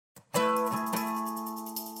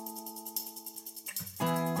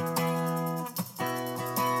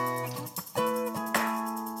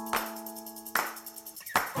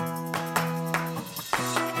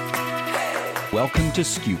Welcome to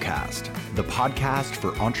SKUcast, the podcast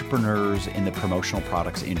for entrepreneurs in the promotional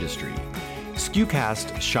products industry.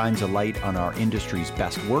 SKUcast shines a light on our industry's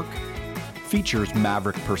best work, features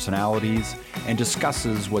maverick personalities, and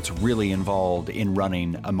discusses what's really involved in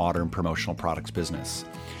running a modern promotional products business.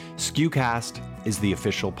 SKUcast is the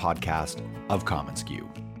official podcast of commonsku.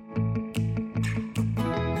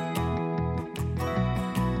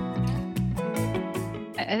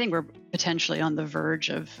 I think we're potentially on the verge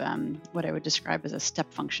of what I would describe as a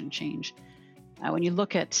step function change. When you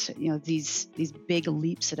look at these big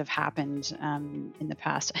leaps that have happened in the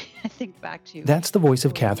past, I think back to... That's the voice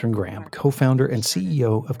of Catherine Graham, co-founder and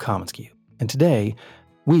CEO of commonsku. And today,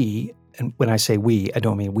 we, and when I say we, I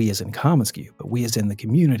don't mean we as in commonsku, but we as in the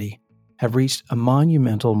community, have reached a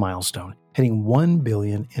monumental milestone, hitting 1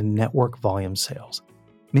 billion in network volume sales.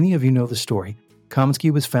 Many of you know the story.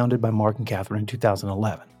 commonsku was founded by Mark and Catherine in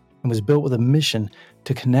 2011 and was built with a mission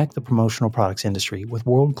to connect the promotional products industry with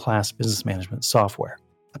world-class business management software,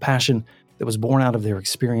 a passion that was born out of their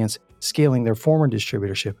experience scaling their former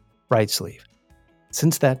distributorship, Brightsleeve.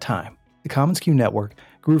 Since that time, the commonsku network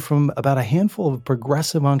grew from about a handful of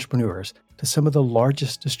progressive entrepreneurs to some of the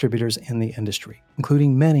largest distributors in the industry,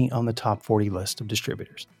 including many on the top 40 list of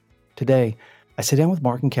distributors. Today, I sit down with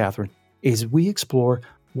Mark and Catherine as we explore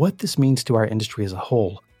what this means to our industry as a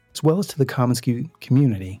whole, as well as to the commonsku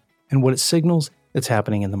community and what it signals that's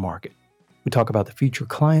happening in the market. We talk about the future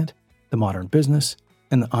client, the modern business,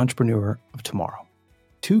 and the entrepreneur of tomorrow.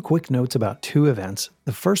 Two quick notes about two events.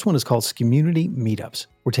 The first one is called Skummunity Meetups.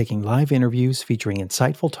 We're taking live interviews featuring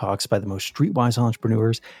insightful talks by the most streetwise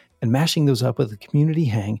entrepreneurs and mashing those up with a community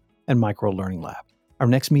hang and micro-learning lab. Our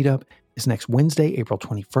next meetup is next Wednesday, April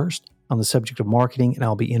 21st, on the subject of marketing, and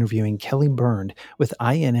I'll be interviewing Kelly Byrne with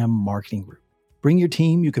INM Marketing Group. Bring your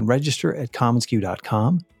team. You can register at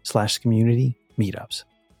commonsku.com/community meetups.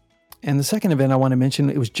 And the second event I want to mention,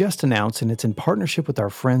 it was just announced, and it's in partnership with our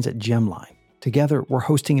friends at Gemline. Together, we're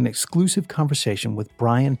hosting an exclusive conversation with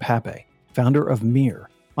Brian Pape, founder of Mir,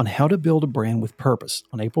 on how to build a brand with purpose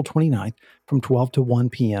on April 29th from 12 to 1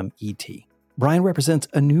 p.m. ET. Brian represents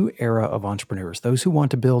a new era of entrepreneurs, those who want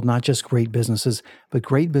to build not just great businesses, but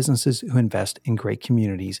great businesses who invest in great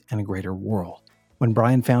communities and a greater world. When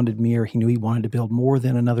Brian founded Mir, he knew he wanted to build more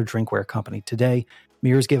than another drinkware company. Today,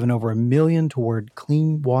 Mir has given over $1 million toward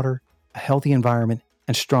clean water, a healthy environment,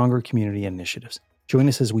 and stronger community initiatives. Join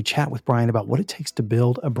us as we chat with Brian about what it takes to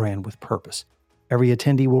build a brand with purpose. Every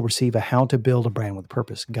attendee will receive a How to Build a Brand with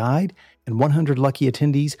Purpose guide, and 100 lucky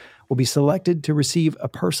attendees will be selected to receive a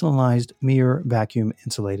personalized Mir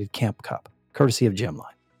vacuum-insulated camp cup, courtesy of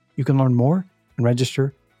Gemline. You can learn more and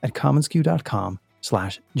register at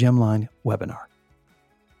commonsku.com/Gemline webinar.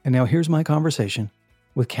 And now here's my conversation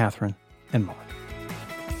with Catherine and Mark.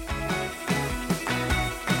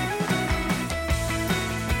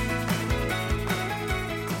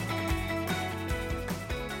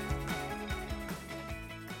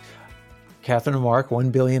 Catherine and Mark, 1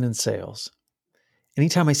 billion in sales.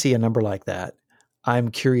 Anytime I see a number like that, I'm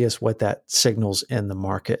curious what that signals in the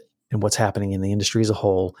market and what's happening in the industry as a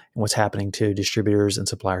whole and what's happening to distributors and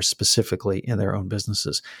suppliers specifically in their own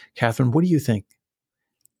businesses. Catherine, what do you think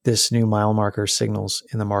this new mile marker signals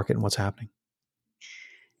in the market and what's happening?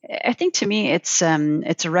 I think to me, it's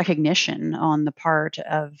a recognition on the part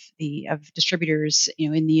of distributors,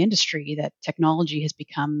 in the industry that technology has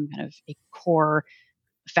become kind of a core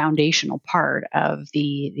foundational part of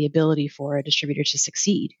the ability for a distributor to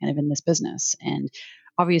succeed kind of in this business. And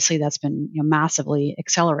obviously that's been massively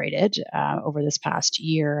accelerated over this past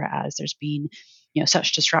year as there's been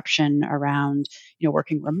such disruption around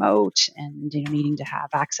working remote and needing to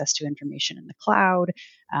have access to information in the cloud,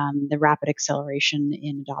 the rapid acceleration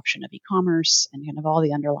in adoption of e-commerce, and kind of all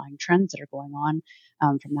the underlying trends that are going on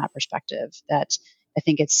from that perspective. That I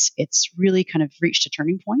think it's really kind of reached a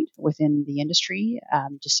turning point within the industry,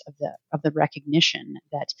 just of the recognition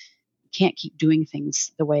that we can't keep doing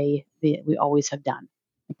things the way that we always have done.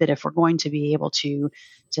 That if we're going to be able to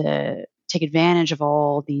take advantage of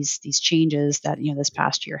all these changes that this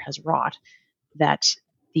past year has wrought, that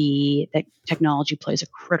technology plays a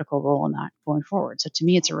critical role in that going forward. So to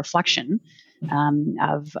me, it's a reflection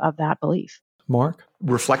of that belief. Mark?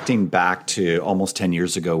 Reflecting back to almost 10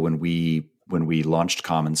 years ago when we launched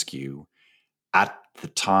commonsku, at the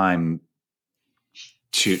time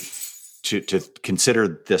to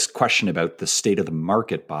consider this question about the state of the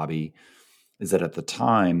market, Bobby, is that at the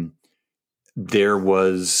time there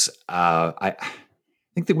was, I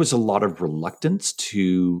think there was a lot of reluctance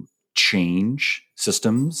to change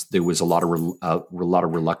systems. There was a lot of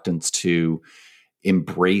reluctance to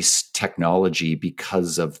embrace technology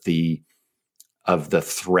because of the of the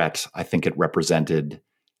threat I think it represented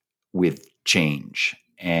with change.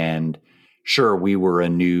 And sure, we were a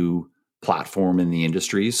new platform in the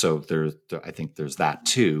industry, so I think there's that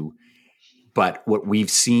too. But what we've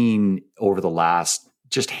seen over the last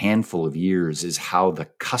just handful of years is how the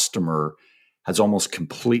customer has almost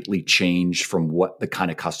completely changed from what the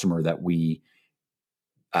kind of customer that we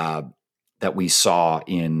saw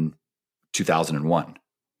in 2001,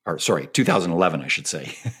 or sorry, 2011, I should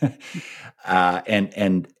say.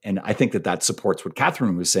 And I think that supports what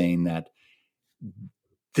Catherine was saying, that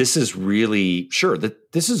this is really sure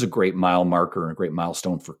that this is a great mile marker and a great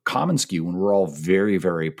milestone for commonsku, and we're all very,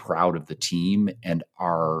 very proud of the team and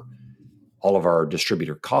all of our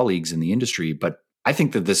distributor colleagues in the industry. But I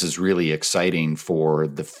think that this is really exciting for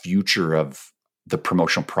the future of the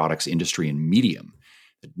promotional products industry and medium.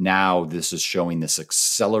 Now this is showing this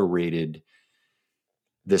accelerated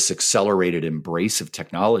embrace of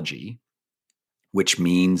technology, which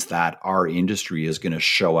means that our industry is going to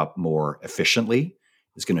show up more efficiently,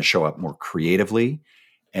 is going to show up more creatively,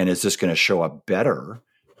 and is just going to show up better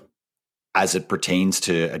as it pertains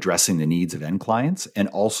to addressing the needs of end clients and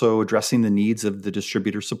also addressing the needs of the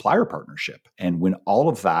distributor supplier partnership. And when all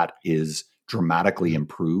of that is dramatically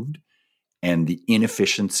improved and the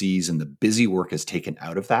inefficiencies and the busy work is taken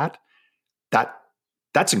out of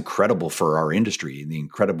that's incredible for our industry and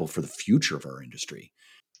incredible for the future of our industry.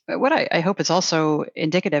 But what I hope it's also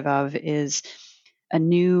indicative of is a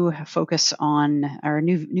new focus on, or a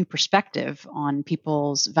new perspective on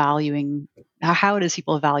people's valuing, how does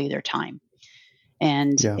people value their time?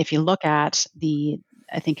 And if you look at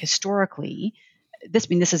I think historically, this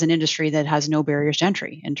is an industry that has no barriers to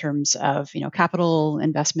entry in terms of, capital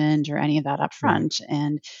investment or any of that up front. Mm-hmm.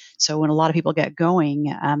 And so when a lot of people get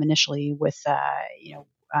going initially with,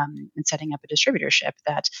 and setting up a distributorship,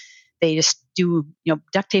 that they just do,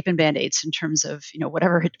 duct tape and Band-Aids in terms of,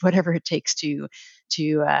 whatever it takes to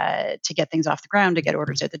get things off the ground, to get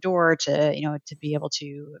orders at the door, to be able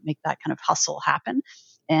to make that kind of hustle happen.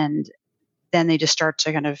 And then they just start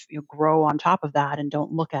to kind of grow on top of that and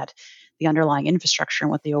don't look at the underlying infrastructure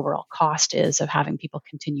and what the overall cost is of having people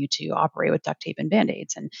continue to operate with duct tape and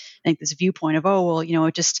Band-Aids. And I think this viewpoint of,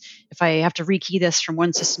 if I have to rekey this from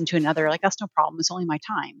one system to another, like, that's no problem, it's only my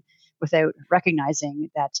time, without recognizing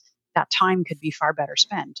that time could be far better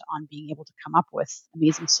spent on being able to come up with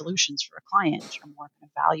amazing solutions for a client, or more kind of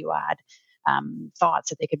value add thoughts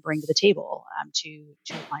that they could bring to the table to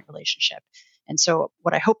a client relationship. And so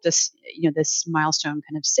what I hope this milestone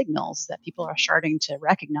kind of signals, that people are starting to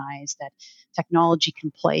recognize that technology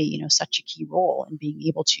can play, such a key role in being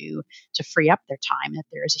able to free up their time, that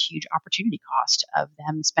there is a huge opportunity cost of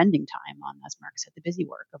them spending time on, as Mark said, the busy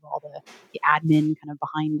work of all the admin kind of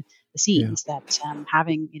behind the scenes, that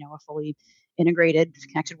having, a fully integrated,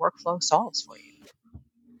 connected workflow solves for you.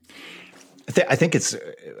 I think it's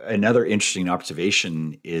another interesting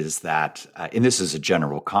observation is that, and this is a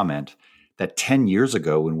general comment, that 10 years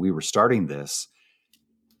ago when we were starting this,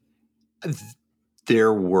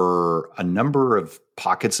 there were a number of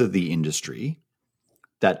pockets of the industry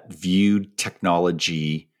that viewed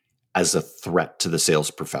technology as a threat to the sales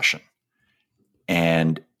profession.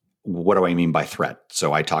 And what do I mean by threat?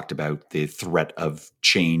 So I talked about the threat of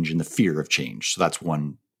change and the fear of change. So that's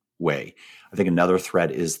one way. I think another threat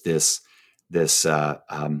is this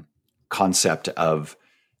concept of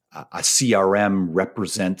a CRM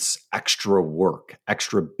represents extra work,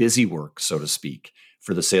 extra busy work, so to speak,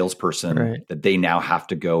 for the salesperson, right, that they now have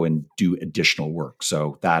to go and do additional work.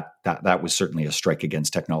 So that was certainly a strike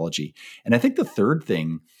against technology. And I think the third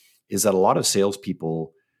thing is that a lot of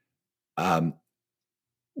salespeople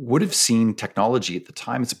would have seen technology at the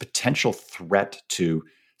time as a potential threat to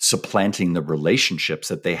supplanting the relationships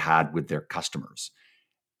that they had with their customers.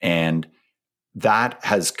 And that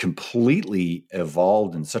has completely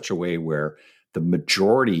evolved in such a way where the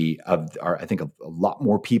majority of I think a lot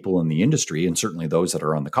more people in the industry, and certainly those that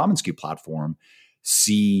are on the commonsku platform,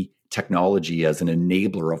 see technology as an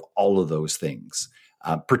enabler of all of those things,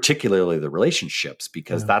 particularly the relationships,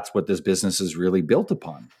 because that's what this business is really built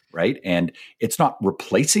upon, right? And it's not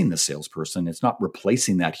replacing the salesperson. It's not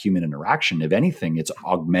replacing that human interaction. If anything, it's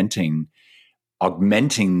augmenting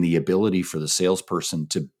the ability for the salesperson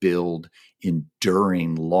to build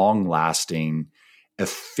enduring, long-lasting,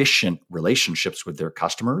 efficient relationships with their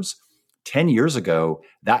customers. 10 years ago,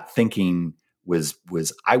 that thinking was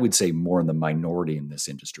I would say more in the minority in this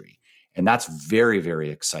industry. And that's very, very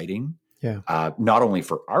exciting. Not only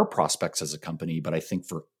for our prospects as a company, but I think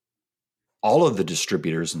for all of the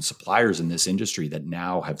distributors and suppliers in this industry that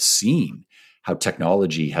now have seen how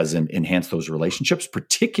technology has enhanced those relationships,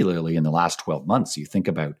 particularly in the last 12 months. You think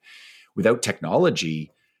about without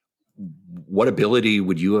technology, what ability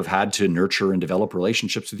would you have had to nurture and develop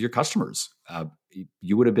relationships with your customers?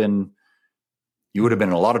 You would have been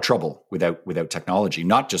in a lot of trouble without technology,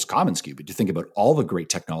 not just commonsku, but to think about all the great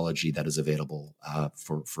technology that is available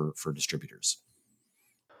for distributors.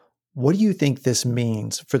 What do you think this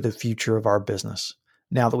means for the future of our business?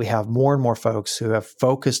 Now that we have more and more folks who have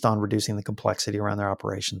focused on reducing the complexity around their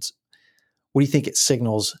operations, what do you think it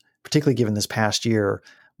signals, particularly given this past year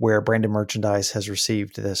where branded merchandise has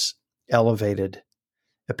received this elevated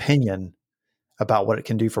opinion about what it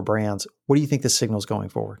can do for brands? What do you think this signals going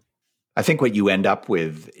forward? I think what you end up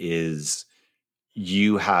with is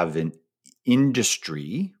you have an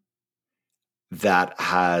industry that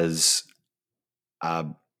has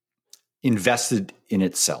invested in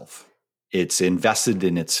itself. It's invested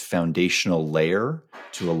in its foundational layer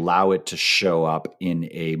to allow it to show up in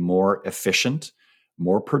a more efficient,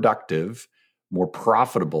 more productive, more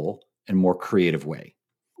profitable, and more creative way.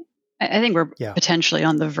 I think we're potentially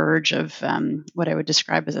on the verge of what I would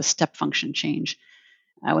describe as a step function change.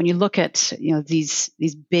 When you look at these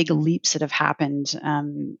big leaps that have happened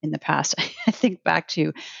in the past, I think back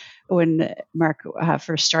to when Mark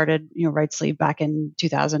first started, Right Sleeve back in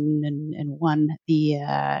 2001,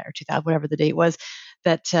 or 2000, whatever the date was,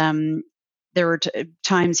 that there were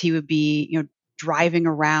times he would be, driving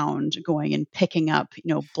around, going and picking up,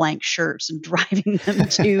 blank shirts and driving them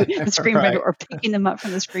to the screen printer, or picking them up from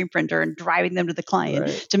the screen printer and driving them to the client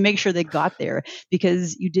to make sure they got there,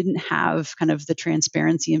 because you didn't have kind of the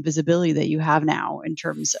transparency and visibility that you have now in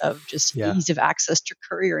terms of just ease of access to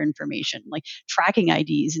courier information, like tracking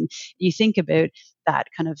IDs. And you think about that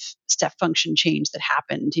kind of step function change that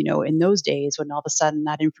happened, in those days, when all of a sudden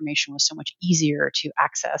that information was so much easier to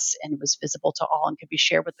access and was visible to all and could be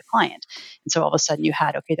shared with the client. And so all of a sudden you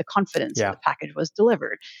had, the confidence that the package was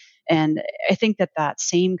delivered. And I think that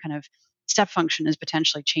same kind of step function is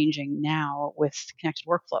potentially changing now with connected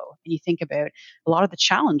workflow. And you think about a lot of the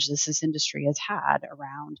challenges this industry has had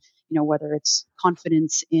around, whether it's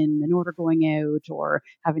confidence in an order going out, or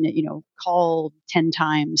having to, call 10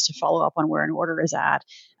 times to follow up on where an order is at,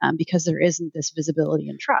 because there isn't this visibility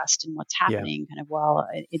and trust in what's happening kind of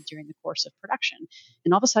during the course of production.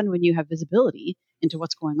 And all of a sudden, when you have visibility into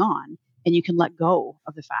what's going on, and you can let go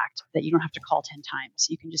of the fact that you don't have to call 10 times,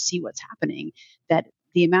 you can just see what's happening, that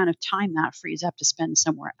the amount of time that frees up to spend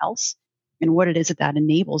somewhere else, and what it is that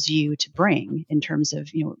enables you to bring in terms of,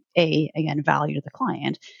 A, again, value to the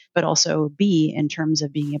client, but also B, in terms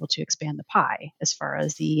of being able to expand the pie as far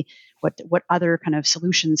as what other kind of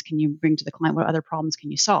solutions can you bring to the client, what other problems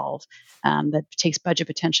can you solve, that takes budget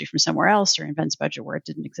potentially from somewhere else or invents budget where it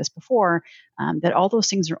didn't exist before, that all those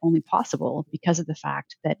things are only possible because of the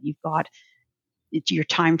fact that you've got your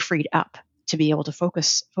time freed up to be able to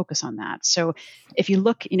focus on that. So if you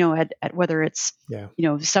look, at whether it's,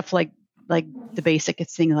 stuff like the basic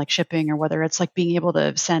thing like shipping, or whether it's like being able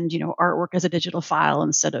to send, artwork as a digital file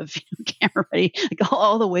instead of camera ready, like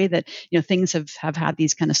all the way that, things have had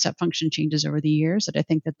these kind of step function changes over the years, that I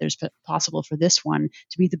think that there's possible for this one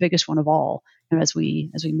to be the biggest one of all, as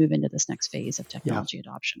we move into this next phase of technology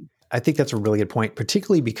adoption. I think that's a really good point,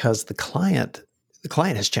 particularly because the client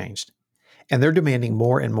has changed. And they're demanding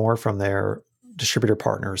more and more from their distributor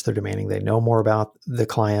partners. They're demanding they know more about the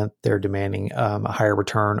client. They're demanding a higher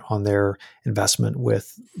return on their investment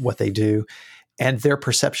with what they do. And their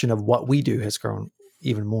perception of what we do has grown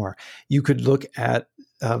even more. You could look at,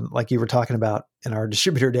 like you were talking about in our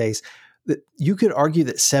distributor days, that you could argue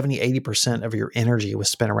that 70, 80% of your energy was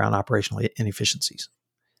spent around operational inefficiencies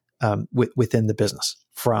within the business.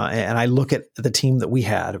 And I look at the team that we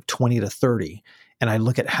had of 20 to 30, and I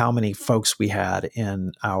look at how many folks we had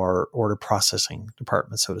in our order processing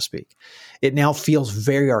department, so to speak. It now feels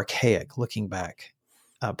very archaic looking back,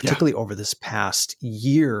 particularly over this past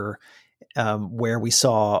year, where we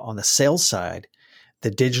saw on the sales side,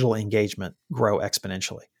 the digital engagement grow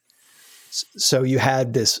exponentially. So you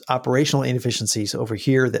had this operational inefficiencies over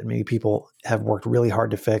here that many people have worked really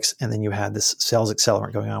hard to fix. And then you had this sales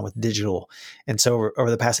accelerant going on with digital. And so over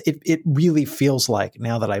the past, it really feels like,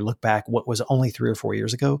 now that I look back, what was only 3 or 4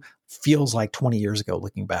 years ago feels like 20 years ago,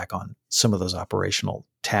 looking back on some of those operational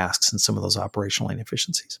tasks and some of those operational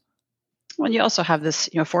inefficiencies. Well, you also have this,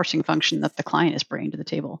 forcing function that the client is bringing to the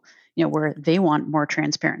table, where they want more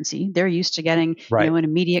transparency. They're used to getting, an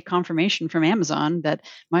immediate confirmation from Amazon that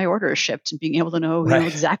my order is shipped, and being able to know,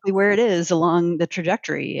 exactly where it is along the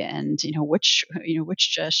trajectory, and which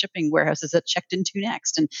shipping warehouse is it checked into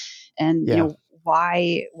next, and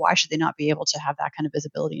why should they not be able to have that kind of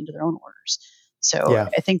visibility into their own orders? So Yeah.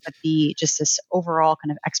 I think that just this overall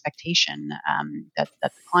kind of expectation that the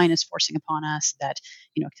client is forcing upon us, that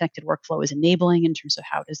connected workflow is enabling in terms of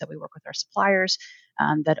how it is that we work with our suppliers,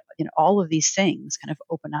 that all of these things kind of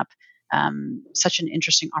open up such an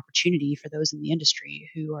interesting opportunity for those in the industry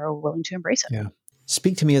who are willing to embrace it. Yeah.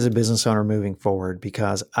 Speak to me as a business owner moving forward,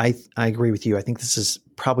 because I agree with you. I think this is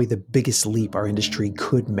probably the biggest leap our industry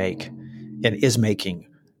could make and is making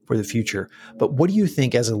for the future. But what do you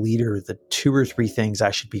think as a leader, the 2 or 3 things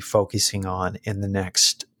I should be focusing on in the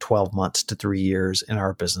next 12 months to 3 years in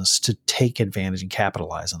our business to take advantage and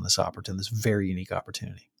capitalize on this opportunity, this very unique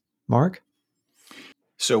opportunity? Mark?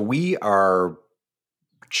 So we are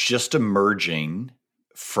just emerging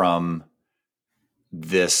from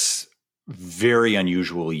this very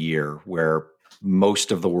unusual year where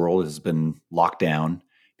most of the world has been locked down.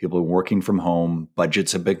 People are working from home.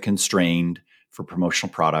 Budgets have been constrained for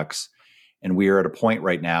promotional products. And we are at a point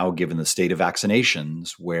right now, given the state of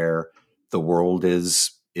vaccinations, where the world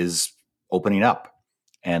is opening up.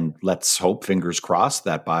 And let's hope, fingers crossed,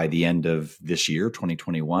 that by the end of this year,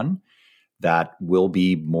 2021, that will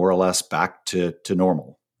be more or less back to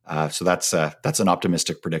normal. So that's an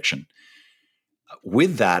optimistic prediction.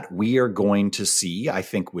 With that, we are going to see, I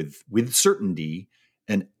think, with certainty,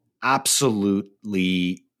 an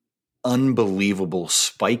absolutely unbelievable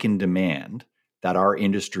spike in demand that our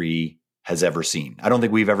industry has ever seen. I don't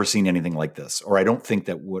think we've ever seen anything like this, or I don't think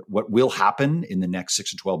that what will happen in the next 6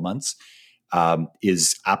 to 12 months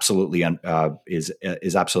is absolutely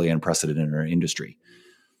absolutely unprecedented in our industry.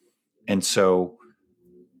 And so,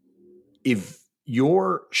 if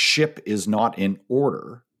your ship is not in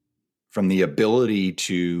order from the ability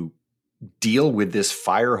to deal with this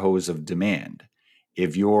fire hose of demand,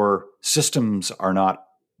 if your systems are not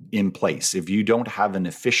in place, if you don't have an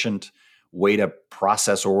efficient way to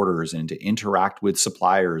process orders and to interact with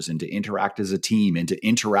suppliers and to interact as a team and to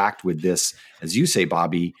interact with this, as you say,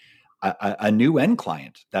 Bobby, a new end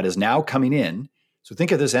client that is now coming in. So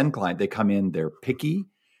think of this end client. They come in, they're picky,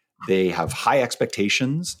 they have high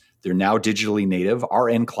expectations, they're now digitally native. Our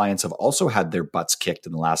end clients have also had their butts kicked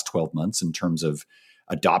in the last 12 months in terms of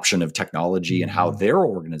adoption of technology and how their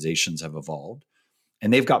organizations have evolved.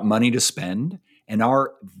 And they've got money to spend. And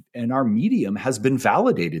our medium has been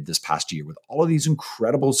validated this past year with all of these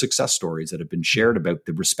incredible success stories that have been shared about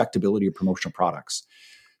the respectability of promotional products.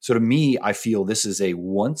 So to me, I feel this is a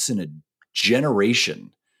once in a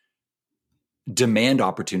generation demand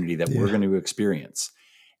opportunity that we're going to experience.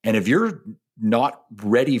 And if you're not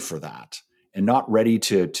ready for that and not ready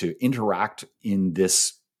to interact in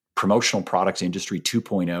this promotional products industry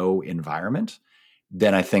 2.0 environment,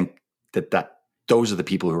 then I think that those are the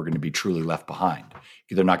people who are going to be truly left behind.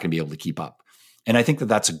 They're not going to be able to keep up. And I think that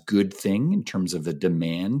that's a good thing in terms of the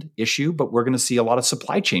demand issue, but we're going to see a lot of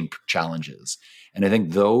supply chain challenges. And I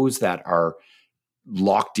think those that are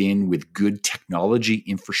locked in with good technology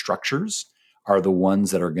infrastructures are the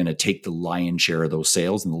ones that are going to take the lion's share of those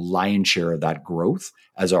sales and the lion's share of that growth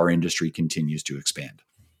as our industry continues to expand.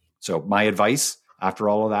 So my advice after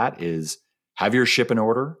all of that is have your ship in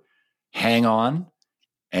order, hang on,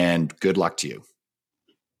 and good luck to you.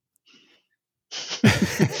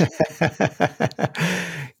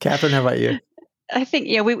 Catherine, how about you? I think,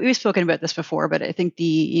 we've spoken about this before, but I think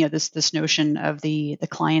this notion of the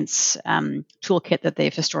client's toolkit that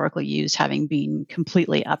they've historically used having been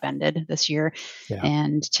completely upended this year. Yeah.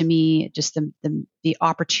 And to me, just the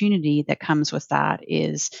opportunity that comes with that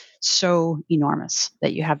is so enormous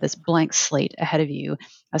that you have this blank slate ahead of you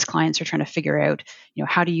as clients are trying to figure out,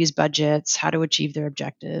 how to use budgets, how to achieve their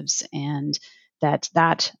objectives, and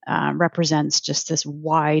that represents just this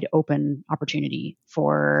wide open opportunity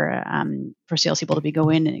for salespeople to go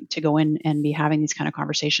in and be having these kind of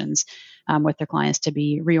conversations with their clients, to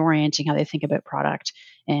be reorienting how they think about product,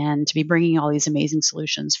 and to be bringing all these amazing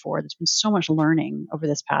solutions forward. There's been so much learning over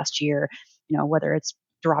this past year, whether it's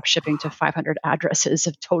drop shipping to 500 addresses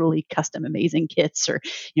of totally custom amazing kits, or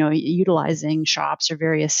utilizing shops, or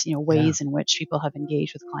various ways in which people have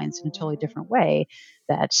engaged with clients in a totally different way,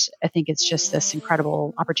 that I think it's just this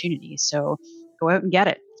incredible opportunity. So go out and get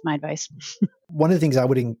it. It's my advice. One of the things I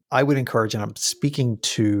would encourage, and I'm speaking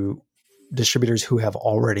to distributors who have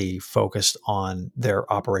already focused on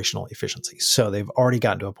their operational efficiency. So they've already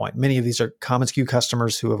gotten to a point. Many of these are commonsku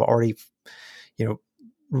customers who have already,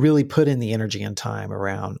 really put in the energy and time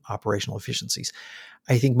around operational efficiencies.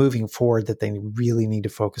 I think moving forward that they really need to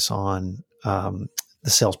focus on the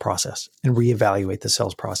sales process and reevaluate the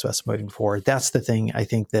sales process moving forward. That's the thing I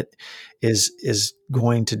think that is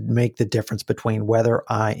going to make the difference between whether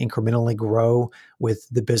I incrementally grow with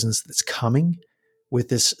the business that's coming with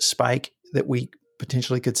this spike that we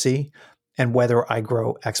potentially could see, and whether I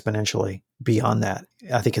grow exponentially beyond that.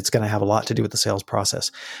 I think it's going to have a lot to do with the sales process.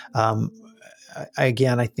 I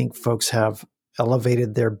think folks have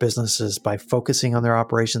elevated their businesses by focusing on their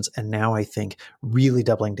operations. And now I think really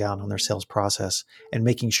doubling down on their sales process and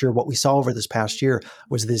making sure what we saw over this past year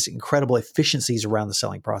was these incredible efficiencies around the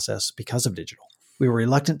selling process because of digital. We were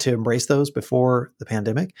reluctant to embrace those before the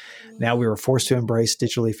pandemic. Now we were forced to embrace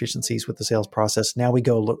digital efficiencies with the sales process. Now we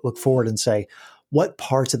go look forward and say, what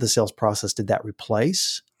parts of the sales process did that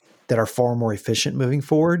replace that are far more efficient moving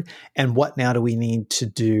forward? And what now do we need to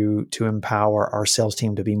do to empower our sales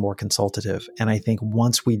team to be more consultative? And I think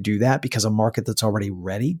once we do that, because a market that's already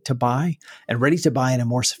ready to buy and ready to buy in a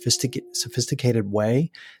more sophisticated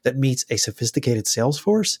way that meets a sophisticated sales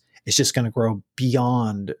force, it's just going to grow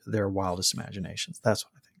beyond their wildest imaginations. That's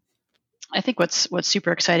what I think. I think what's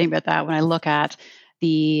super exciting about that, when I look at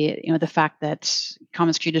the fact that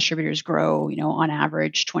commonsku distributors grow, on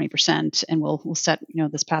average 20%, and we'll set,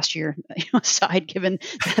 this past year aside, given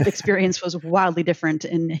that the experience was wildly different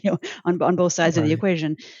on both sides of the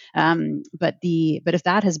equation. But if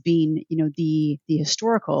that has been, the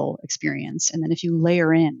historical experience, and then if you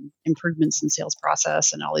layer in improvements in sales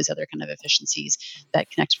process and all these other kind of efficiencies that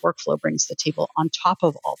Connected Workflow brings to the table on top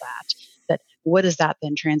of all that, what does that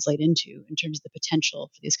then translate into in terms of the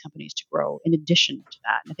potential for these companies to grow in addition to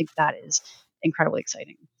that? And I think that is incredibly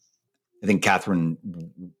exciting. I think, Catherine,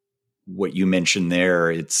 what you mentioned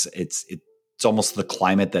there, it's almost the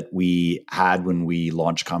climate that we had when we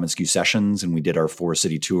launched commonsku Sessions and we did our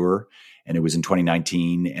 4-city tour, and it was in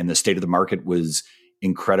 2019, and the state of the market was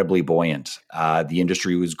incredibly buoyant. The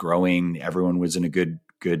industry was growing. Everyone was in a good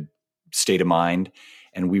state of mind.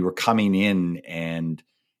 And we were coming in and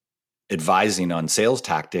advising on sales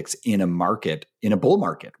tactics in a bull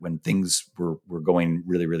market when things were going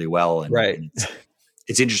really, really well. And, right. And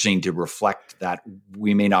it's interesting to reflect that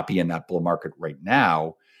we may not be in that bull market right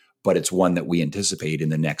now, but it's one that we anticipate in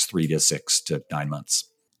the next 3 to 6 to 9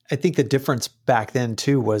 months. I think the difference back then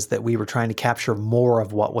too was that we were trying to capture more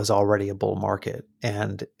of what was already a bull market.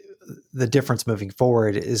 And the difference moving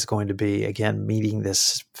forward is going to be, again, meeting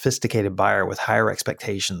this sophisticated buyer with higher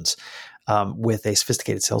expectations, with a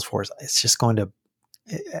sophisticated sales force. It's just going to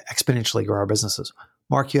exponentially grow our businesses.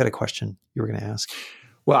 Mark, you had a question you were going to ask.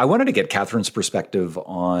 Well, I wanted to get Catherine's perspective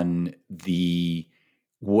on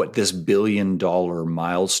what this $1 billion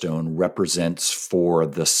milestone represents for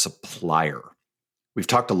the supplier. We've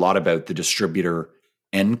talked a lot about the distributor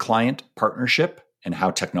end client partnership and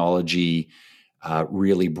how technology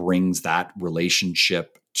really brings that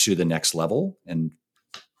relationship to the next level and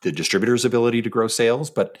the distributor's ability to grow sales.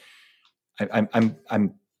 But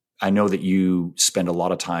I know that you spend a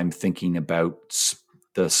lot of time thinking about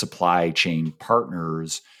the supply chain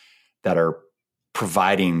partners that are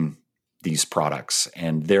providing these products,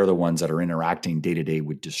 and they're the ones that are interacting day to day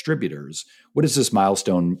with distributors. What does this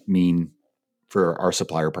milestone mean for our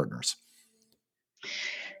supplier partners?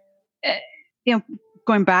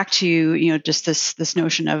 Going back to just this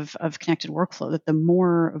notion of connected workflow, that the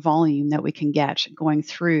more volume that we can get going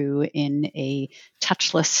through in a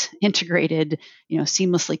touchless, integrated,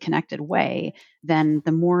 seamlessly connected way, then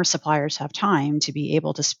the more suppliers have time to be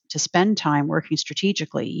able to spend time working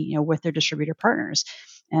strategically, with their distributor partners.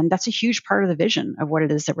 And that's a huge part of the vision of what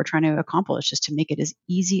it is that we're trying to accomplish, is to make it as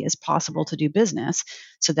easy as possible to do business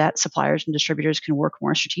so that suppliers and distributors can work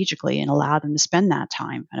more strategically and allow them to spend that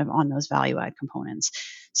time kind of on those value add components.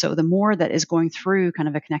 So the more that is going through kind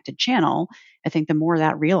of a connected channel, I think the more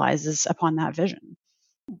that realizes upon that vision.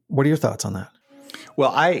 What are your thoughts on that?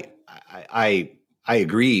 Well, I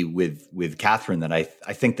agree with Catherine that I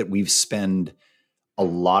think that we've spent a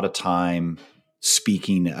lot of time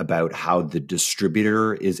speaking about how the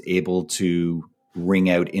distributor is able to wring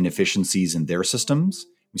out inefficiencies in their systems.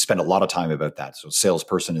 We spend a lot of time about that. So a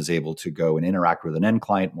salesperson is able to go and interact with an end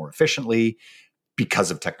client more efficiently because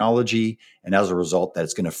of technology. And as a result,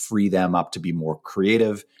 that's going to free them up to be more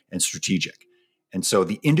creative and strategic. And so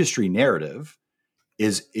the industry narrative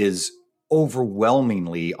is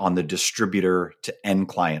overwhelmingly on the distributor to end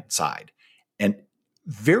client side. And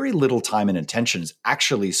very little time and attention is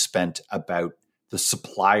actually spent about the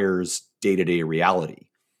supplier's day-to-day reality.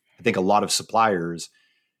 I think a lot of suppliers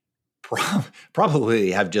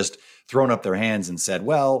probably have just thrown up their hands and said,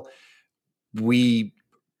 well, we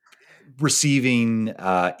receiving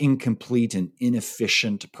incomplete and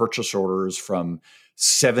inefficient purchase orders from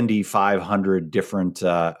 7,500 different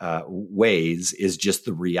ways is just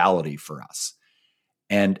the reality for us.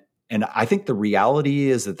 And I think the reality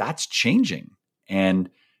is that that's changing. And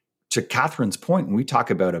to Catherine's point, when we talk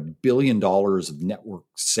about $1 billion of network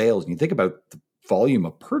sales, and you think about the volume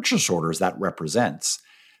of purchase orders that represents,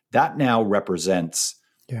 that now represents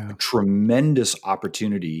a tremendous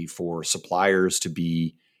opportunity for suppliers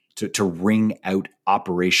to wring out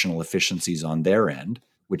operational efficiencies on their end,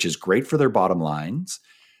 which is great for their bottom lines.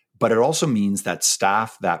 But it also means that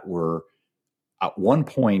staff that were at one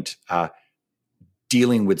point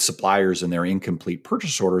dealing with suppliers and their incomplete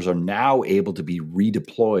purchase orders are now able to be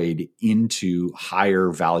redeployed into higher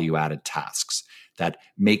value-added tasks that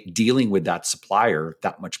make dealing with that supplier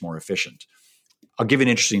that much more efficient. I'll give you an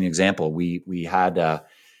interesting example. We had a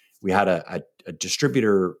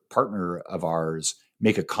distributor partner of ours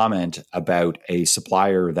make a comment about a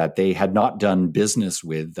supplier that they had not done business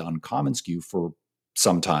with on commonsku for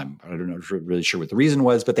some time. I don't know, really sure what the reason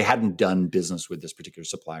was, but they hadn't done business with this particular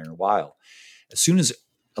supplier in a while. As soon as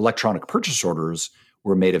electronic purchase orders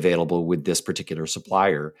were made available with this particular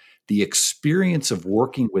supplier, the experience of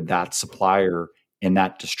working with that supplier and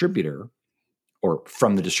that distributor, or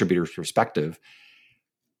from the distributor's perspective,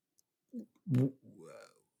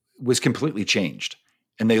 was completely changed.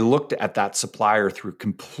 And they looked at that supplier through a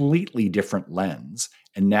completely different lens.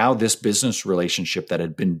 And now this business relationship that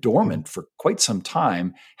had been dormant for quite some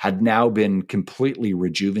time had now been completely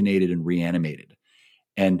rejuvenated and reanimated.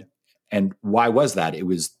 And why was that? It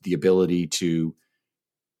was the ability to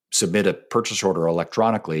submit a purchase order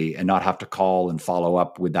electronically and not have to call and follow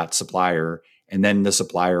up with that supplier. And then the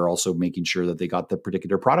supplier also making sure that they got the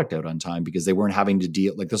particular product out on time, because they weren't having to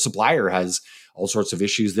deal, like the supplier has all sorts of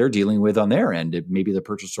issues they're dealing with on their end. Maybe the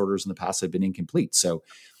purchase orders in the past have been incomplete. So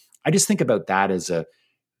I just think about that as a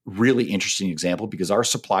really interesting example, because our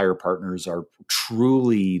supplier partners are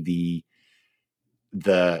truly the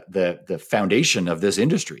foundation of this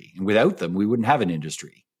industry. And without them, we wouldn't have an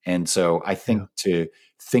industry. And so I think to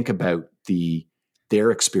think about their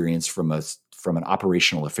experience from an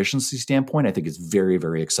operational efficiency standpoint, I think it's very,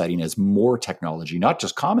 very exciting as more technology, not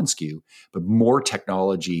just commonsku, but more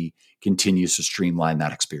technology continues to streamline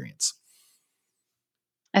that experience.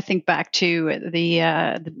 I think back to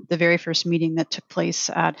the very first meeting that took place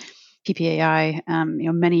at PPAI,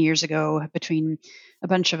 many years ago, between a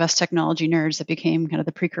bunch of us technology nerds that became kind of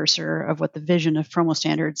the precursor of what the vision of promo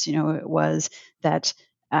standards, was that.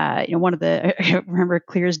 One of the, I remember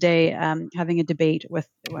clear as day, having a debate with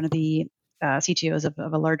one of the CTOs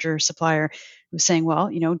of a larger supplier, who was saying, well,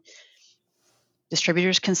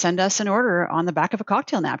 distributors can send us an order on the back of a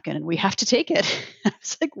cocktail napkin and we have to take it. I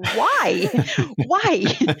was like, why?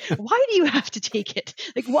 Why do you have to take it?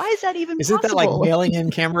 Like, why is that even possible? Isn't that like mailing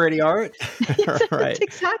in camera ready art? Right. That's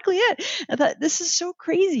exactly it. I thought, this is so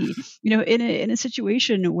crazy, in a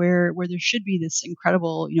situation where there should be this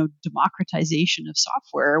incredible, democratization of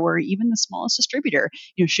software, where even the smallest distributor,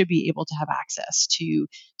 should be able to have access to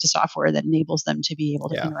software that enables them to be able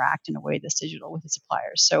to interact in a way that's digital with the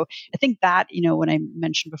suppliers. So I think that, when I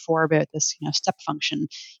mentioned before about this, step function,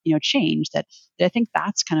 change, that I think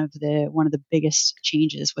that's kind of one of the biggest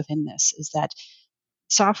changes within this, is that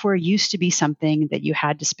software used to be something that you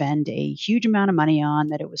had to spend a huge amount of money on,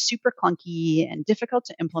 that it was super clunky and difficult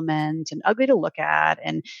to implement and ugly to look at.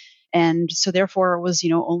 And so therefore it was,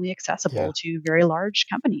 only accessible to very large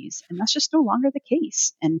companies. And that's just no longer the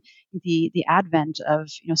case. And the advent of,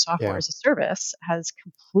 software as a service has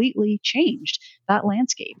completely changed that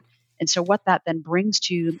landscape. And so what that then brings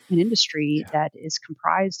to an industry that is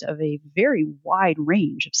comprised of a very wide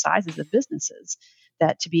range of sizes of businesses,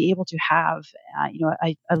 that to be able to have,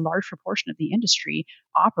 a large proportion of the industry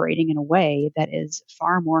operating in a way that is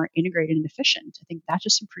far more integrated and efficient, I think that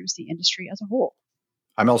just improves the industry as a whole.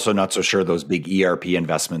 I'm also not so sure those big ERP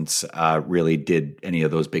investments really did any of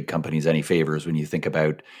those big companies any favors when you think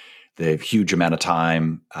about the huge amount of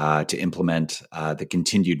time to implement, the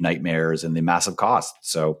continued nightmares and the massive cost.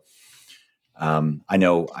 So I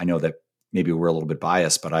know that maybe we're a little bit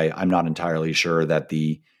biased, but I'm not entirely sure that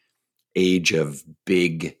the age of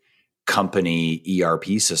big company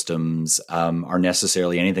ERP systems are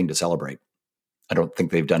necessarily anything to celebrate. I don't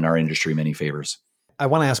think they've done our industry many favors. I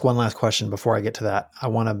want to ask one last question before I get to that. I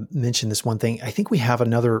want to mention this one thing. I think we have a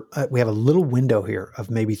little window here of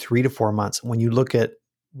maybe 3 to 4 months. When you look at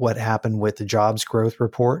what happened with the jobs growth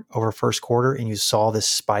report over first quarter, and you saw this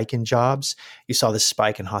spike in jobs, you saw this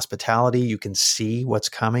spike in hospitality, you can see what's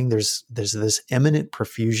coming. There's this imminent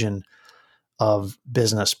profusion of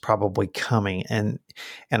business probably coming. And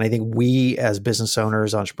I think we as business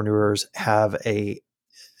owners, entrepreneurs, have the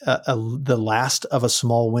last of a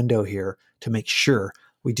small window here to make sure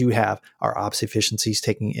we do have our ops efficiencies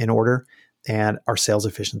taken in order and our sales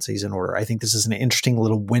efficiencies in order. I think this is an interesting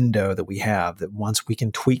little window that we have, that once we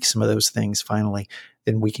can tweak some of those things finally,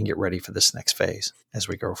 then we can get ready for this next phase as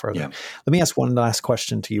we go further. Yeah. Let me ask one last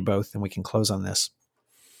question to you both, and we can close on this.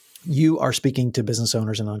 you are speaking to business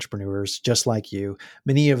owners and entrepreneurs just like you.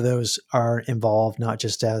 Many of those are involved not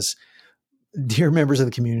just as dear members of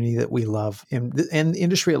the community that we love and the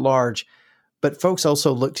industry at large, but folks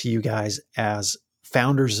also look to you guys as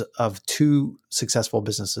founders of 2 successful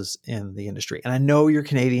businesses in the industry. And I know you're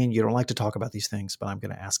Canadian. You don't like to talk about these things, but I'm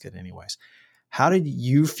going to ask it anyways. How did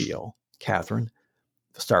you feel, Catherine,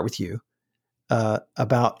 I'll start with you,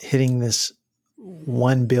 about hitting this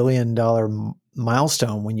 $1 billion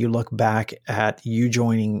milestone when you look back at you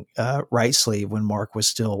joining Right Sleeve when Mark was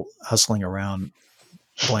still hustling around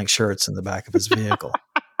blank shirts in the back of his vehicle?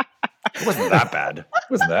 It wasn't that bad.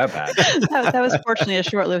 That was fortunately a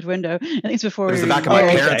short-lived window. I think it's before it was the back of my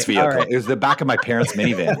parents' vehicle. Right. It was the back of my parents'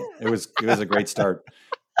 minivan. It was a great start.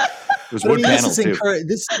 It was wood panels too.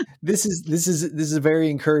 This is very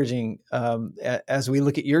encouraging as we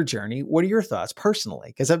look at your journey. What are your thoughts personally?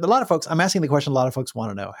 Because a lot of folks, I'm asking the question a lot of folks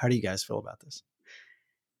want to know. How do you guys feel about this?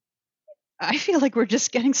 I feel like we're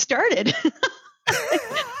just getting started.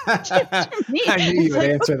 I knew you would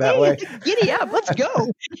answer that way. Giddy up, let's go.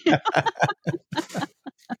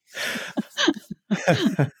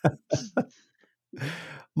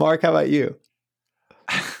 Mark, how about you?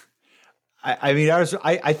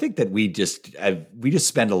 I think that we just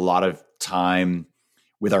spend a lot of time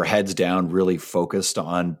with our heads down, really focused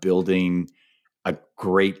on building a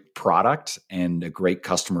great product and a great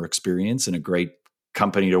customer experience and a great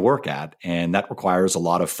company to work at. And that requires a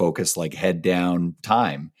lot of focus, like head down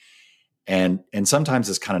time. And sometimes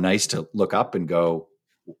it's kind of nice to look up and go,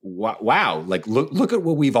 wow, like look at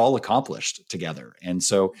what we've all accomplished together. And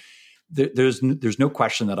so there's no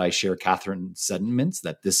question that I share Catherine's sentiments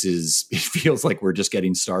that it feels like we're just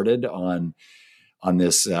getting started on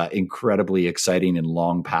this incredibly exciting and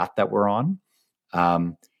long path that we're on.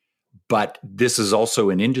 But this is also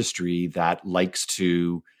an industry that likes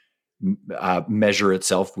to measure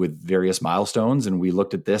itself with various milestones. And we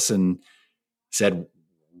looked at this and said,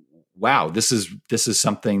 wow, this is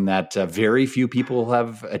something that very few people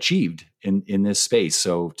have achieved in this space.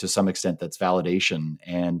 So to some extent, that's validation.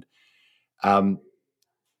 And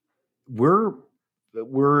we're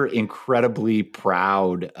incredibly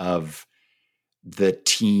proud of the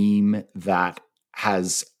team that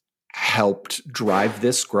has helped drive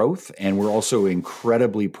this growth. And we're also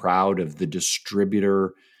incredibly proud of the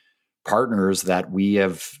distributor partners that we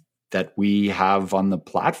have on the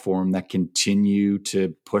platform that continue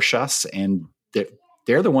to push us. And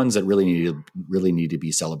they're the ones that really need to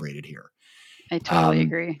be celebrated here. I totally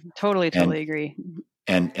agree. Totally agree.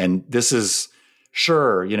 And this is,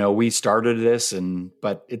 sure, we started this,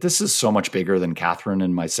 but this is so much bigger than Catherine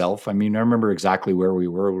and myself. I mean, I remember exactly where we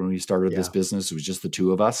were when we started this business. It was just the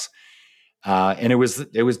 2 of us. And it was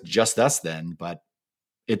just us then, but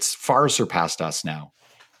it's far surpassed us now.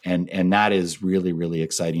 And that is really, really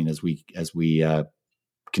exciting as we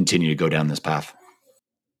continue to go down this path.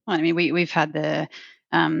 Well, I mean, we've had the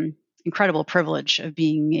incredible privilege of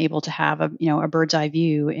being able to have a bird's eye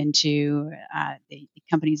view into the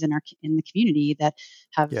companies in the community that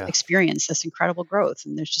have experienced this incredible growth.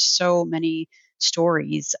 And there's just so many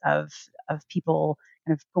stories of people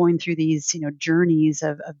kind of going through these journeys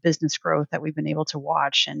of business growth that we've been able to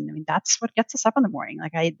watch. And I mean, that's what gets us up in the morning.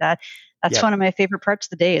 That's one of my favorite parts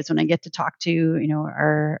of the day is when I get to talk to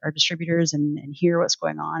our distributors and hear what's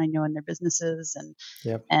going on in their businesses and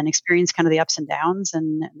experience kind of the ups and downs.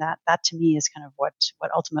 And that to me is kind of what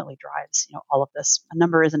ultimately drives all of this. A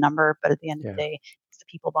number is a number, but at the end of the day, it's the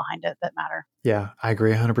people behind it that matter. Yeah, I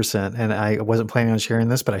agree 100%. And I wasn't planning on sharing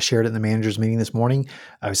this, but I shared it in the managers meeting this morning.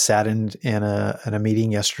 I sat in a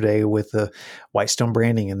meeting yesterday with the Whitestone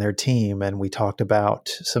Branding and their team, and we talked about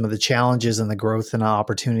some of the challenges and the growth and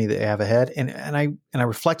opportunity that they have ahead. And I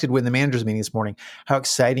reflected with the managers meeting this morning how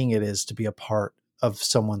exciting it is to be a part of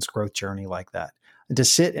someone's growth journey like that, and to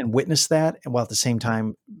sit and witness that, and while at the same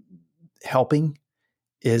time helping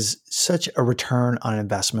is such a return on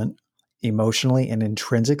investment emotionally and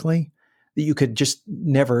intrinsically that you could just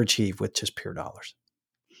never achieve with just pure dollars.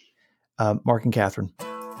 Mark and Catherine,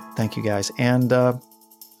 thank you guys. And I'll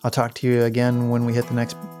talk to you again when we hit the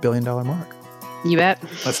next $1 billion mark. You bet.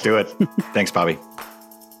 Let's do it. Thanks, Bobby.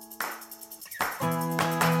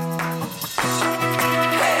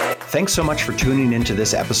 Thanks so much for tuning into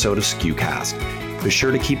this episode of SKUcast. Be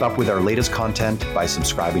sure to keep up with our latest content by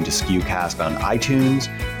subscribing to SKUcast on iTunes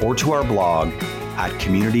or to our blog at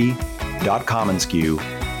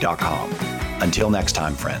community.commonsku.com. Until next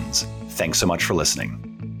time, friends, thanks so much for listening.